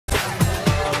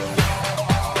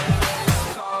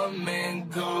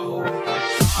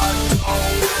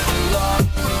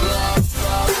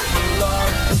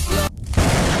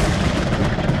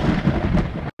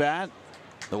bat.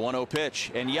 The 1-0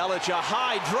 pitch, and Yelich, a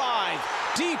high drive,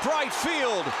 deep right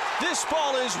field. This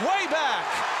ball is way back.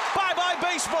 Bye-bye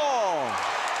baseball.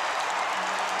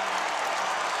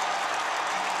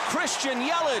 Christian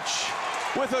Yelich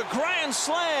with a grand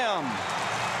slam.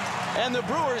 And the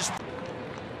Brewers.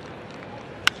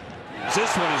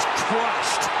 This one is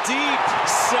crushed deep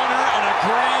center and a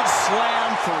grand slam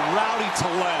for Rowdy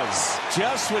Tellez.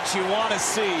 Just what you want to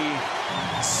see.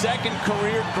 Second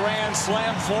career grand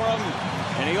slam for him,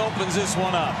 and he opens this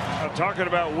one up. I'm talking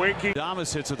about waking.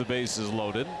 Adames hits with the bases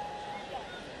loaded.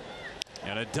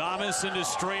 And Adames into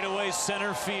straightaway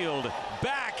center field.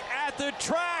 Back at the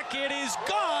track. It is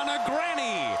gone. A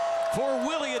granny for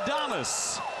Willie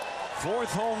Adames.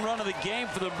 Fourth home run of the game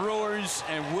for the Brewers,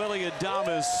 and Willie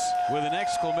Adames with an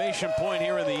exclamation point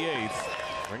here in the eighth.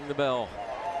 Ring the bell.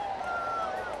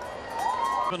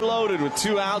 Loaded with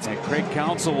 2 outs. And Craig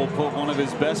Counsell will put one of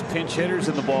his best pinch hitters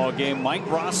in the ball game, Mike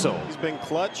Brasso. He's been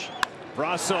clutch.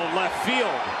 Brasso left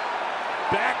field.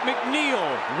 Back McNeil.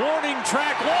 Warning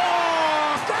track.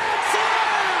 Long. Grand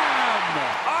slam!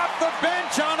 Off the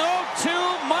bench on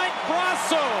 0-2, Mike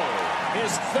Brasso.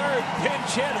 His third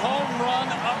pinch hit home run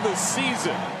of the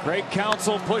season. Craig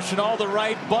Counsell pushing all the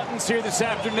right buttons here this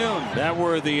afternoon. That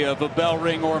worthy of a bell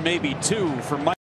ring or maybe two for Mike.